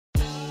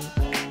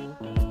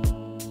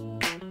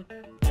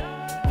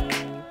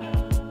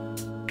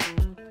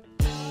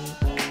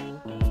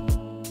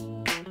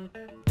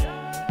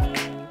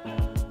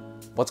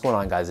What's going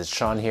on, guys? It's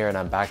Sean here, and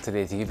I'm back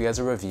today to give you guys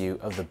a review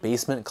of the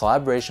Basement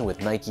collaboration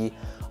with Nike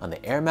on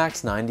the Air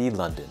Max 90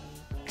 London.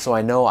 So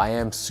I know I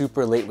am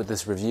super late with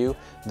this review.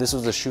 This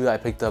was a shoe that I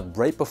picked up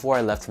right before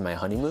I left for my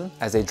honeymoon,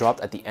 as they dropped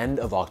at the end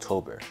of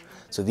October.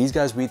 So these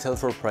guys retailed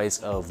for a price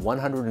of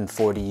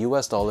 $140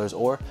 US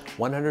or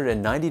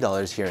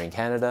 $190 here in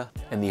Canada.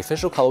 And the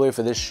official colorway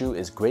for this shoe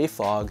is Gray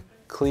Fog,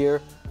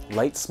 Clear,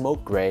 Light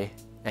Smoke Gray,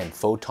 and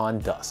Photon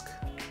Dusk.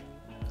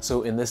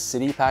 So in this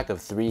city pack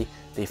of 3,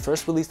 they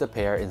first released a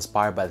pair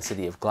inspired by the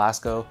city of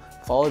Glasgow,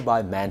 followed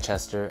by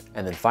Manchester,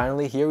 and then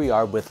finally here we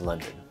are with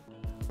London.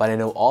 But I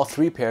know all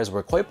 3 pairs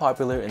were quite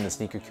popular in the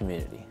sneaker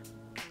community.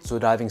 So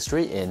diving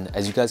straight in,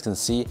 as you guys can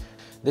see,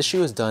 this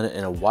shoe is done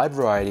in a wide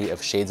variety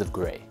of shades of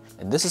grey,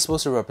 and this is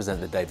supposed to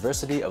represent the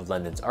diversity of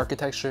London's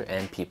architecture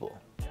and people.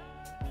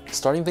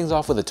 Starting things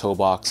off with a toe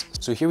box,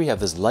 so here we have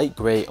this light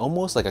grey,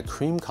 almost like a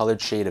cream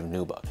colored shade of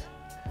nubuck.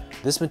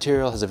 This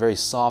material has a very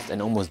soft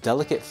and almost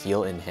delicate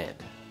feel in hand.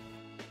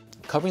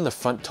 Covering the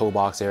front toe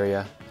box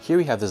area, here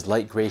we have this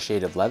light gray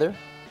shade of leather,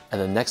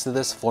 and then next to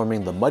this,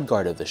 forming the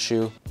mudguard of the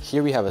shoe,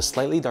 here we have a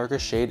slightly darker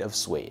shade of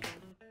suede.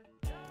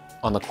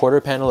 On the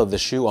quarter panel of the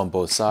shoe on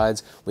both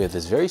sides, we have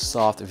this very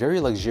soft, very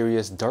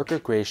luxurious darker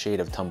gray shade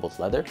of tumbled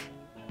leather,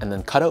 and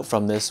then cut out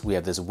from this, we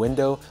have this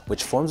window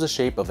which forms the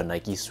shape of a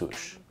Nike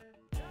swoosh.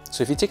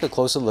 So if you take a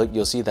closer look,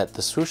 you'll see that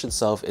the swoosh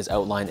itself is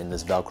outlined in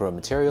this Velcro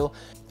material,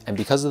 and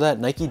because of that,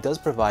 Nike does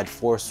provide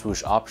 4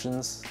 swoosh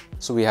options.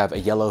 So we have a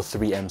yellow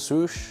 3M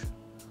swoosh,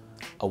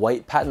 a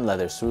white patent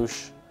leather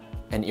swoosh,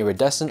 an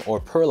iridescent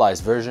or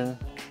pearlized version,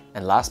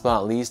 and last but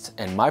not least,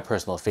 and my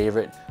personal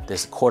favorite,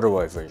 this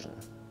corduroy version.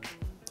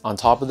 On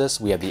top of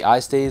this, we have the eye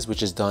stays,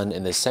 which is done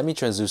in this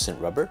semi-translucent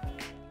rubber.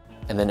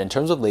 And then in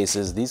terms of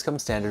laces, these come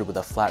standard with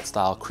a flat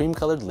style cream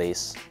colored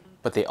lace,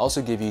 but they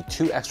also give you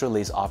 2 extra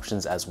lace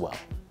options as well.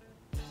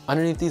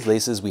 Underneath these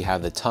laces, we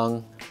have the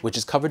tongue, which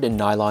is covered in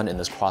nylon in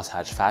this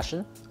crosshatch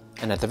fashion.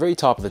 And at the very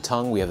top of the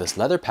tongue, we have this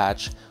leather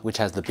patch, which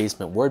has the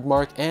Basement word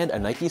mark and a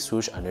Nike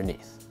swoosh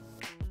underneath.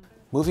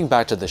 Moving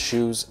back to the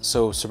shoes,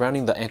 so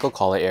surrounding the ankle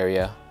collar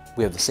area,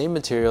 we have the same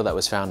material that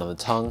was found on the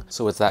tongue,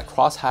 so it's that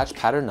crosshatch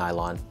pattern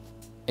nylon.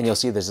 And you'll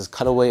see there's this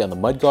cutaway on the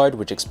mudguard,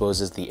 which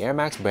exposes the Air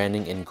Max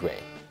branding in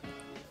gray.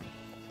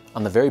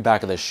 On the very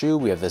back of the shoe,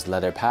 we have this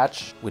leather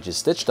patch, which is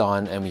stitched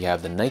on, and we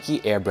have the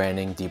Nike Air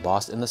branding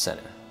debossed in the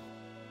center.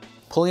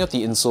 Pulling up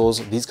the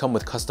insoles, these come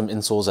with custom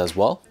insoles as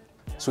well.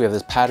 So we have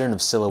this pattern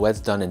of silhouettes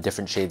done in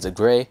different shades of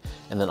gray,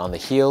 and then on the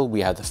heel, we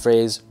have the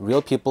phrase,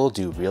 "Real people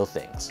do real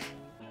things."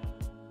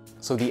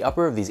 So the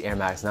upper of these Air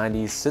Max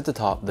 90s sits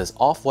atop this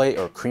off-white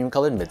or cream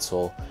colored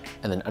midsole,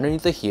 and then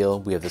underneath the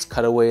heel, we have this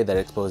cutaway that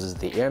exposes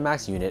the Air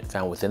Max unit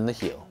found within the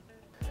heel.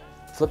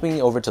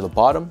 Flipping over to the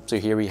bottom, so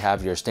here we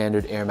have your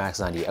standard Air Max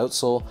 90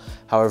 outsole.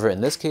 However,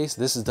 in this case,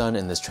 this is done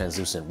in this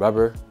translucent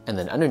rubber. And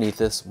then underneath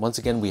this, once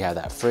again, we have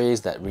that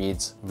phrase that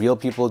reads, "Real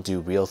people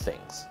do real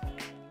things."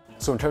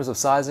 So in terms of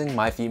sizing,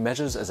 my feet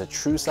measures as a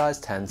true size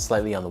 10,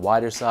 slightly on the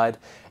wider side.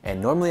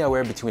 And normally I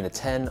wear between a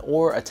 10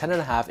 or a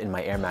 10.5 in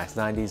my Air Max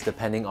 90s,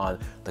 depending on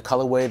the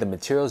colorway, the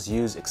materials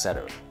used,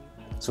 etc.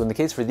 So in the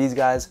case for these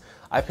guys,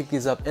 I picked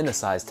these up in a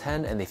size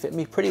 10 and they fit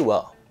me pretty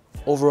well.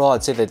 Overall,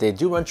 I'd say that they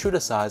do run true to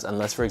size,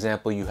 unless for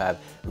example you have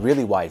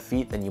really wide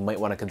feet, then you might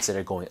want to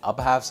consider going up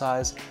a half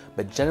size,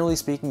 but generally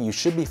speaking you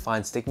should be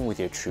fine sticking with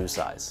your true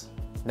size.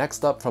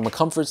 Next up, from a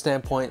comfort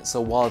standpoint,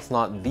 so while it's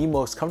not the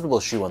most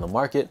comfortable shoe on the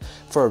market,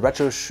 for a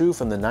retro shoe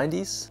from the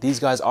 90s, these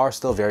guys are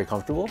still very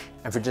comfortable,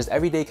 and for just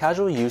everyday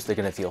casual use they're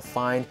going to feel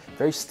fine,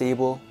 very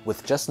stable,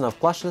 with just enough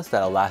plushness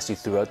that'll last you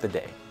throughout the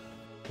day.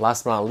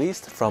 Last but not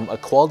least, from a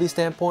quality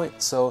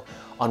standpoint, so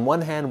on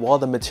one hand, while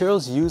the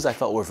materials used I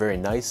felt were very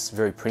nice,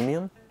 very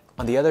premium,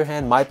 on the other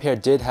hand, my pair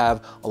did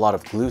have a lot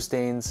of glue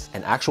stains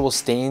and actual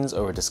stains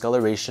or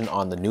discoloration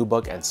on the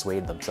nubuck and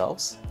suede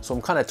themselves. So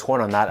I'm kind of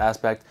torn on that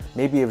aspect.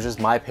 Maybe it was just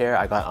my pair,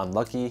 I got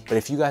unlucky, but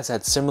if you guys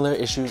had similar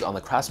issues on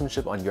the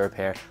craftsmanship on your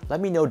pair,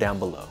 let me know down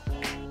below.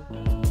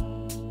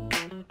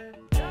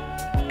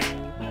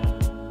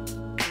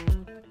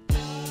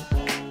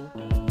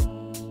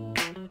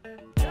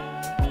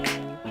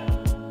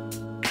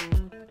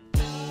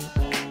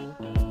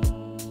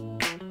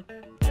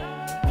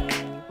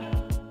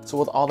 So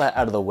with all that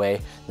out of the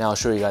way, now I'll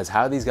show you guys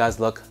how these guys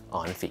look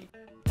on feet.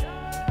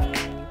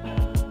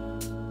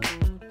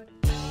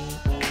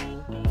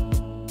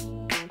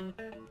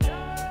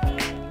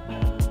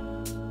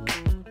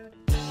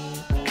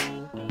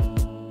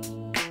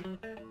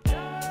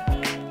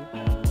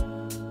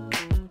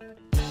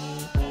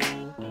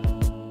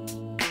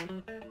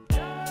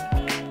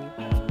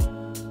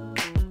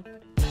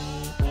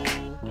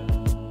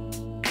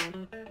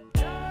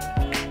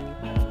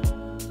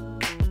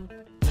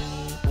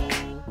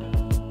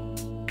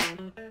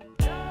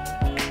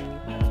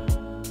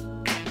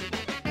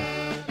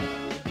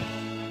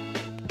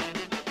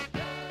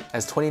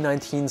 As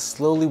 2019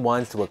 slowly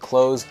winds to a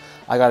close,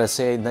 I gotta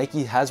say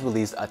Nike has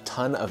released a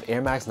ton of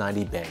Air Max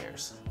 90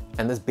 bangers.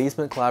 And this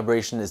Basement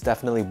collaboration is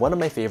definitely one of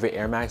my favorite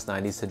Air Max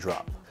 90s to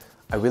drop.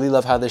 I really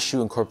love how this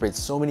shoe incorporates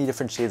so many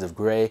different shades of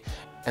gray,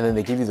 And then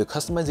they give you the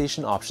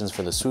customization options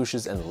for the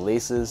swooshes and the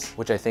laces,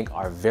 which I think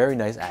are very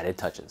nice added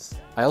touches.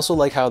 I also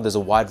like how there's a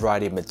wide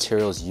variety of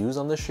materials used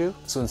on the shoe.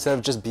 So instead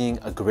of just being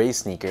a gray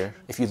sneaker,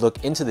 if you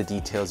look into the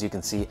details, you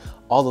can see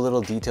all the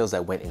little details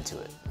that went into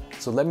it.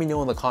 So let me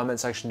know in the comment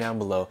section down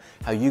below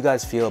how you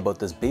guys feel about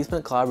this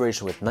Basement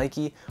collaboration with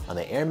Nike on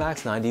the Air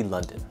Max 90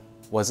 London.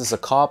 Was this a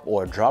cop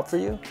or a drop for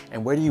you?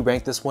 And where do you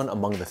rank this one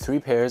among the 3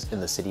 pairs in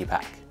the City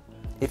Pack?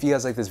 If you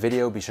guys like this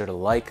video, be sure to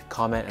like,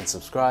 comment, and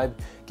subscribe.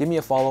 Give me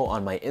a follow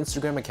on my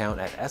Instagram account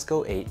at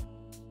esco8.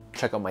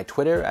 Check out my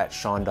Twitter at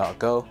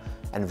sean.go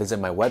and visit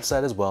my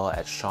website as well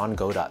at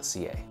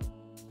seango.ca.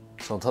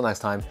 So until next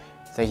time,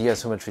 thank you guys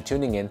so much for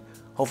tuning in.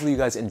 Hopefully you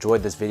guys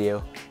enjoyed this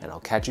video, and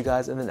I'll catch you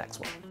guys in the next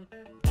one.